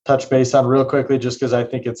touch base on real quickly, just because I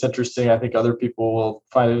think it's interesting. I think other people will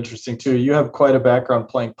find it interesting too. You have quite a background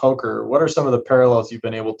playing poker. What are some of the parallels you've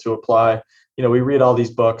been able to apply? We read all these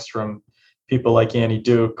books from people like Annie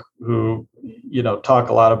Duke, who, talk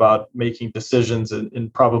a lot about making decisions in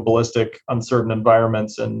probabilistic, uncertain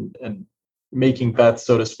environments and making bets,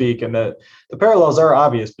 so to speak. And the parallels are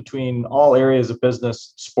obvious between all areas of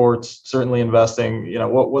business, sports, certainly investing.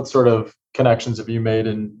 What sort of connections have you made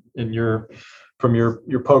from your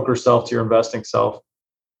poker self to your investing self?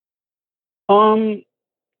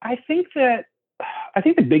 I think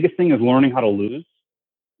the biggest thing is learning how to lose,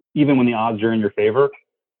 even when the odds are in your favor.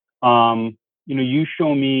 You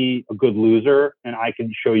show me a good loser and I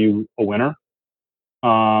can show you a winner.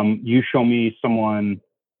 You show me someone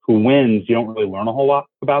who wins, you don't really learn a whole lot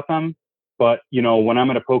about them. But, when I'm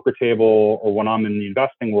at a poker table or when I'm in the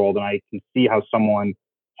investing world and I can see how someone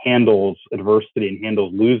handles adversity and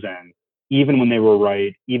handles losing, even when they were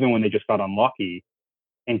right, even when they just got unlucky,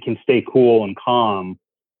 and can stay cool and calm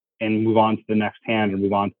and move on to the next hand or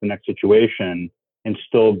move on to the next situation and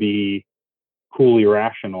still be coolly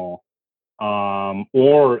rational,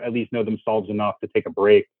 or at least know themselves enough to take a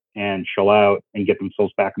break and chill out and get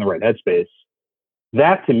themselves back in the right headspace.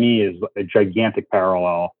 That to me is a gigantic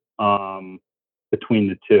parallel between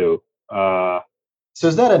the two. So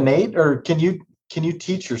is that innate, or can you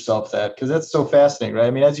teach yourself that? Because that's so fascinating, right?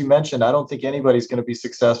 I mean, as you mentioned, I don't think anybody's going to be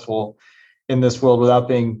successful in this world without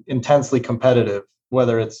being intensely competitive,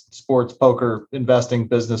 whether it's sports, poker, investing,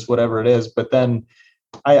 business, whatever it is. But then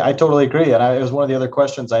I totally agree. And it was one of the other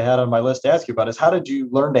questions I had on my list to ask you about is how did you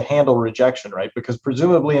learn to handle rejection, right? Because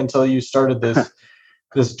presumably until you started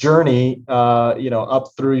this journey, up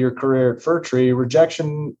through your career at Furtree,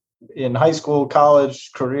 rejection in high school,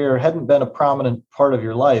 college, career hadn't been a prominent part of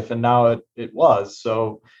your life, and now it was.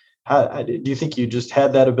 So do you think you just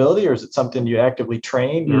had that ability, or is it something you actively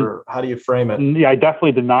trained, or how do you frame it? Yeah, I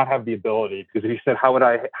definitely did not have the ability, because if you said, how did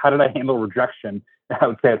I handle rejection? I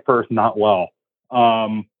would say at first, not well.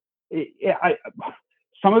 Some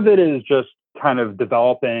of it is just kind of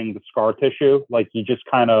developing the scar tissue. Like you just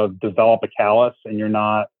kind of develop a callus and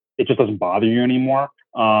it just doesn't bother you anymore.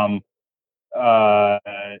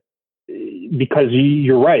 Because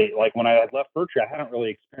you're right. Like when I had left Furtree, I hadn't really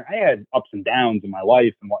experienced, I had ups and downs in my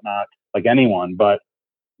life and whatnot, like anyone. But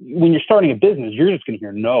when you're starting a business, you're just going to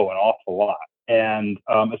hear no an awful lot. And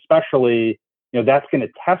especially, that's going to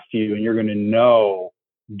test you, and you're going to know,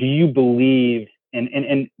 do you believe,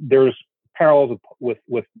 and there's parallels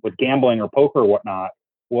with gambling or poker or whatnot,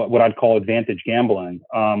 what I'd call advantage gambling,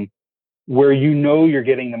 where you're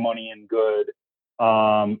getting the money in good,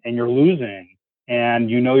 and you're losing, and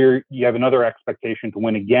you have another expectation to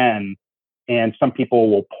win again, and some people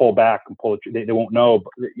will pull back and pull it. They won't know,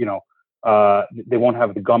 but, they won't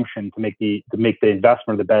have the gumption to make the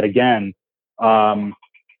investment or the bet again.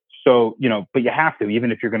 So, but you have to,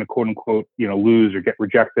 even if you're going to quote unquote, lose or get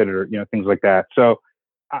rejected or, things like that. So,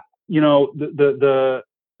 the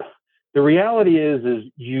reality is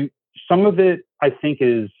some of it I think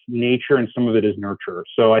is nature and some of it is nurture.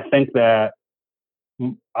 So I think that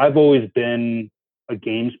I've always been a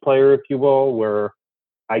games player, if you will, where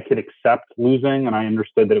I could accept losing, and I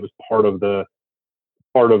understood that it was part of the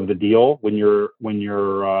deal when you're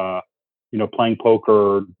playing poker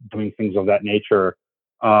or doing things of that nature.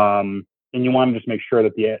 And you want to just make sure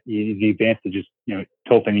that the advantage is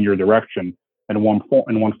tilting in your direction in one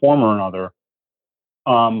form or another.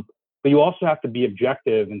 But you also have to be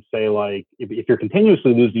objective and say, like, if you're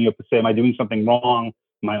continuously losing, you have to say, am I doing something wrong?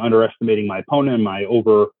 Am I underestimating my opponent? Am I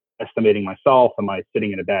overestimating myself? Am I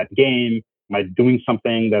sitting in a bad game? Am I doing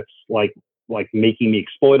something that's like making me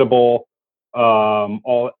exploitable?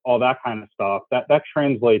 All that kind of stuff. That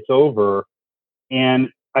translates over. And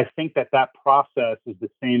I think that process is the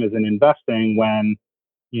same as in investing. When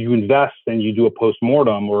you invest and you do a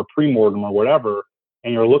post-mortem or a pre-mortem or whatever,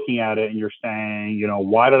 and you're looking at it and you're saying,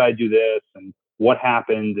 why did I do this? And what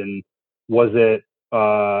happened? And was it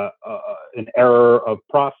an error of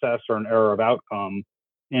process or an error of outcome?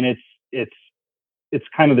 And it's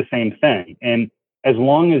kind of the same thing. And as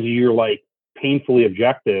long as you're like painfully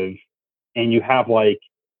objective and you have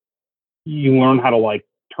you learn how to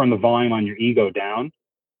turn the volume on your ego down,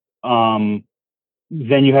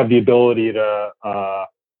 then you have the ability to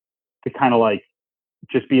kind of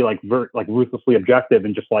just be ruthlessly objective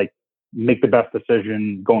and just make the best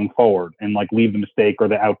decision going forward, and leave the mistake or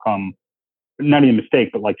the outcome, not even mistake,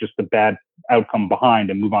 but just the bad outcome behind,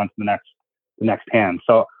 and move on to the next hand.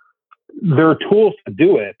 So there are tools to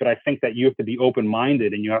do it, but I think that you have to be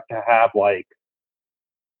open-minded and you have to have a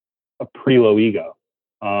pretty low ego.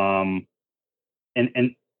 And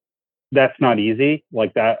that's not easy.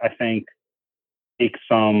 That I think takes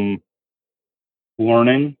some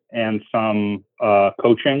learning and some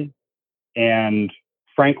coaching, and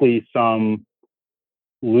frankly some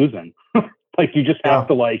losing. Like you just have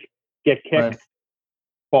to like get kicked, Right.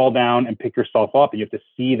 fall down, and pick yourself up, and you have to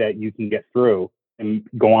see that you can get through and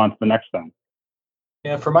go on to the next thing.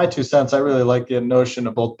 Yeah, for my 2 cents, I really like the notion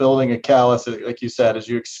of both building a callus, like you said, as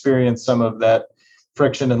you experience some of that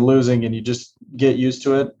friction and losing, and you just get used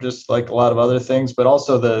to it, just like a lot of other things. But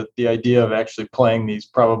also the idea of actually playing these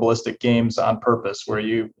probabilistic games on purpose, where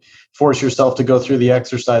you force yourself to go through the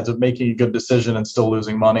exercise of making a good decision and still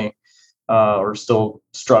losing money, or still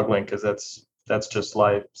struggling, because that's just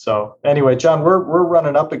life. So anyway, John, we're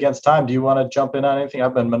running up against time. Do you want to jump in on anything?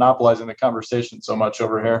 I've been monopolizing the conversation so much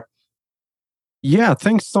over here. Yeah,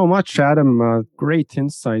 thanks so much, Adam. Great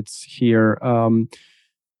insights here. I'm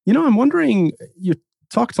wondering, you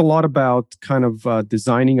talked a lot about kind of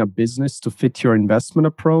designing a business to fit your investment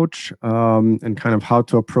approach, and kind of how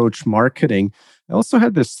to approach marketing. I also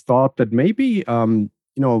had this thought that maybe,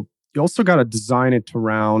 you also got to design it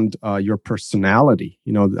around your personality.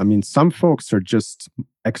 I mean, some folks are just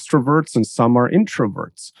extroverts and some are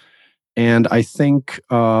introverts. And I think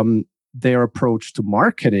their approach to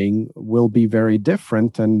marketing will be very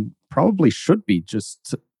different and probably should be,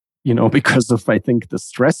 just because of, I think, the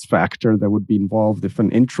stress factor that would be involved if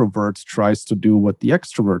an introvert tries to do what the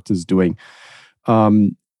extrovert is doing.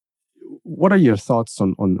 What are your thoughts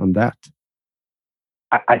on that?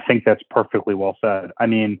 I think that's perfectly well said. I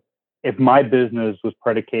mean, if my business was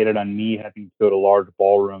predicated on me having to go to large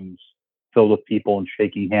ballrooms filled with people and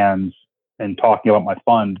shaking hands and talking about my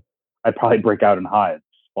fund, I'd probably break out in hives.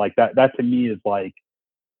 Like that to me is like,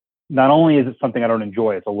 not only is it something I don't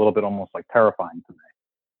enjoy, it's a little bit almost like terrifying to me.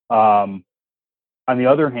 On the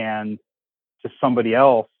other hand, to somebody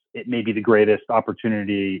else, it may be the greatest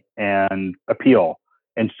opportunity and appeal.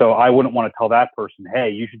 And so I wouldn't want to tell that person, hey,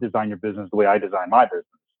 you should design your business the way I design my business,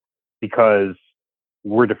 because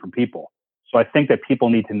we're different people. So I think that people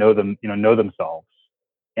need to know themselves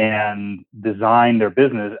and design their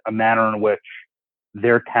business a manner in which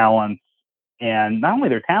their talents, and not only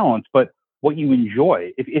their talents, but what you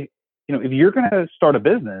enjoy. If you're going to start a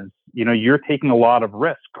business, you're taking a lot of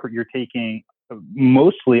risk. You're taking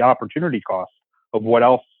mostly opportunity costs of what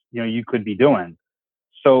else you could be doing.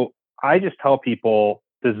 So I just tell people,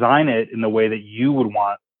 design it in the way that you would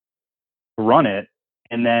want to run it,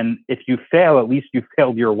 and then if you fail, at least you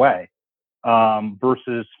failed your way,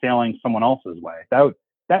 versus failing someone else's way.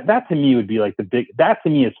 That to me would be like that to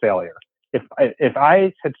me is failure. If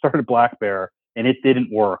I had started Black Bear and it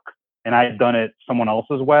didn't work and I had done it someone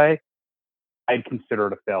else's way, I'd consider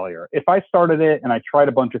it a failure. If I started it and I tried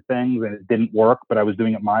a bunch of things and it didn't work, but I was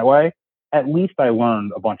doing it my way, at least I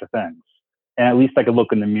learned a bunch of things. And at least I could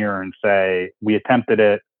look in the mirror and say, we attempted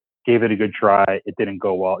it, gave it a good try, it didn't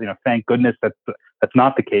go well. Thank goodness that's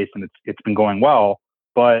not the case, and it's been going well.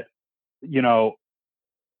 But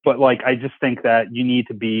like, I just think that you need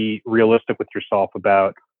to be realistic with yourself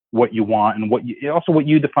about what you want, and what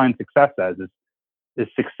you define success as. Is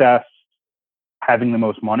success having the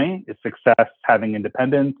most money? Is success having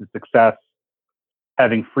independence? Is success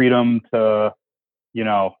having freedom to,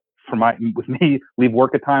 with me, leave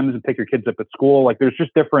work at times and pick your kids up at school? Like, there's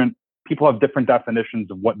just people have different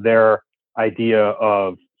definitions of what their idea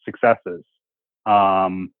of success is.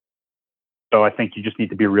 So I think you just need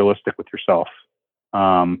to be realistic with yourself.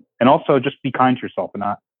 And also just be kind to yourself and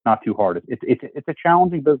not too hard. It's a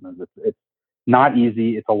challenging business. It's not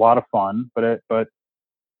easy. It's a lot of fun, but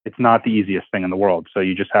it's not the easiest thing in the world. So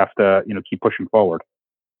you just have to, keep pushing forward.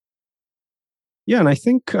 Yeah, and I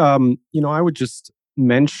think I would just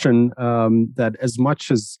mention that as much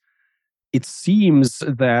as it seems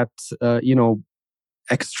that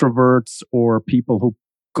extroverts or people who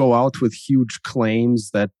go out with huge claims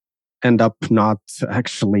that end up not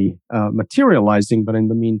actually materializing, but in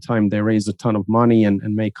the meantime they raise a ton of money and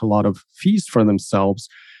make a lot of fees for themselves,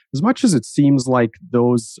 as much as it seems like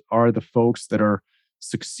those are the folks that are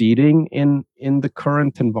succeeding in the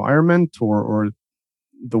current environment or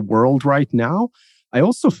the world right now, I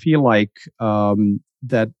also feel like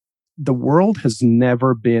that the world has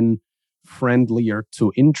never been friendlier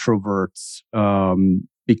to introverts,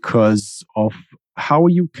 because of how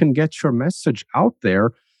you can get your message out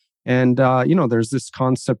there. And there's this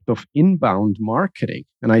concept of inbound marketing,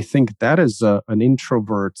 and I think that is an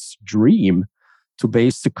introvert's dream, to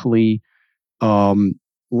basically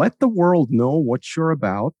let the world know what you're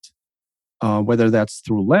about, whether that's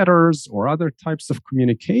through letters or other types of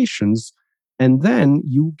communications. And then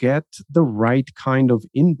you get the right kind of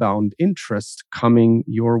inbound interest coming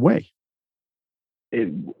your way.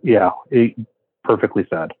 Perfectly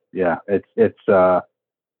said. Yeah,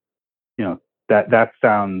 that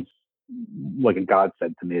sounds like a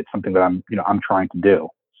godsend to me. It's something that I'm trying to do.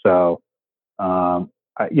 So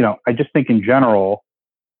I just think in general,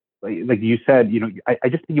 like you said, I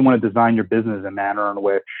just think you want to design your business in a manner in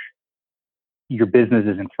which your business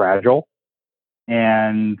isn't fragile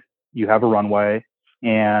and you have a runway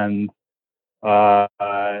and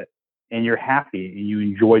you're happy and you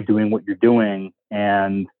enjoy doing what you're doing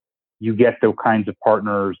and you get the kinds of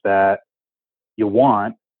partners that you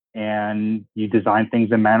want and you design things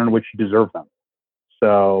in a manner in which you deserve them.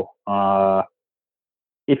 So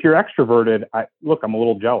if you're extroverted, I'm a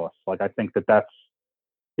little jealous. Like I think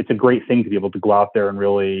it's a great thing to be able to go out there and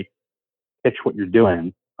really pitch what you're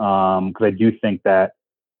doing. Because I do think that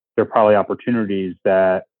there are probably opportunities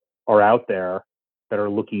that are out there that are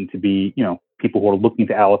looking to be, people who are looking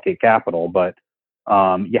to allocate capital, but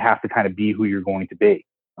you have to kind of be who you're going to be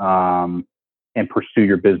and pursue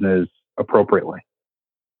your business appropriately.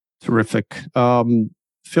 Terrific.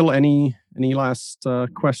 Phil, any last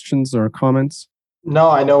questions or comments? No,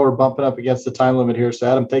 I know we're bumping up against the time limit here. So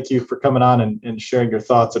Adam, thank you for coming on and sharing your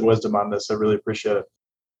thoughts and wisdom on this. I really appreciate it.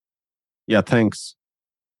 Yeah, thanks.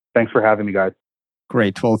 Thanks for having me, guys.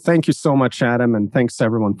 Great. Well, thank you so much, Adam. And thanks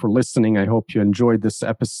everyone for listening. I hope you enjoyed this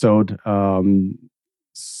episode.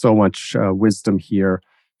 So much wisdom here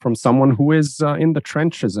from someone who is in the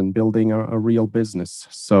trenches and building a real business.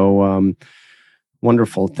 So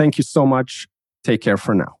wonderful. Thank you so much. Take care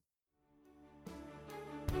for now.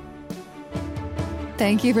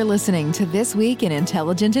 Thank you for listening to This Week in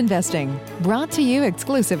Intelligent Investing, brought to you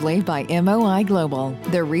exclusively by MOI Global,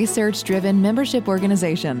 the research-driven membership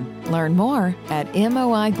organization. Learn more at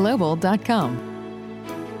moiglobal.com.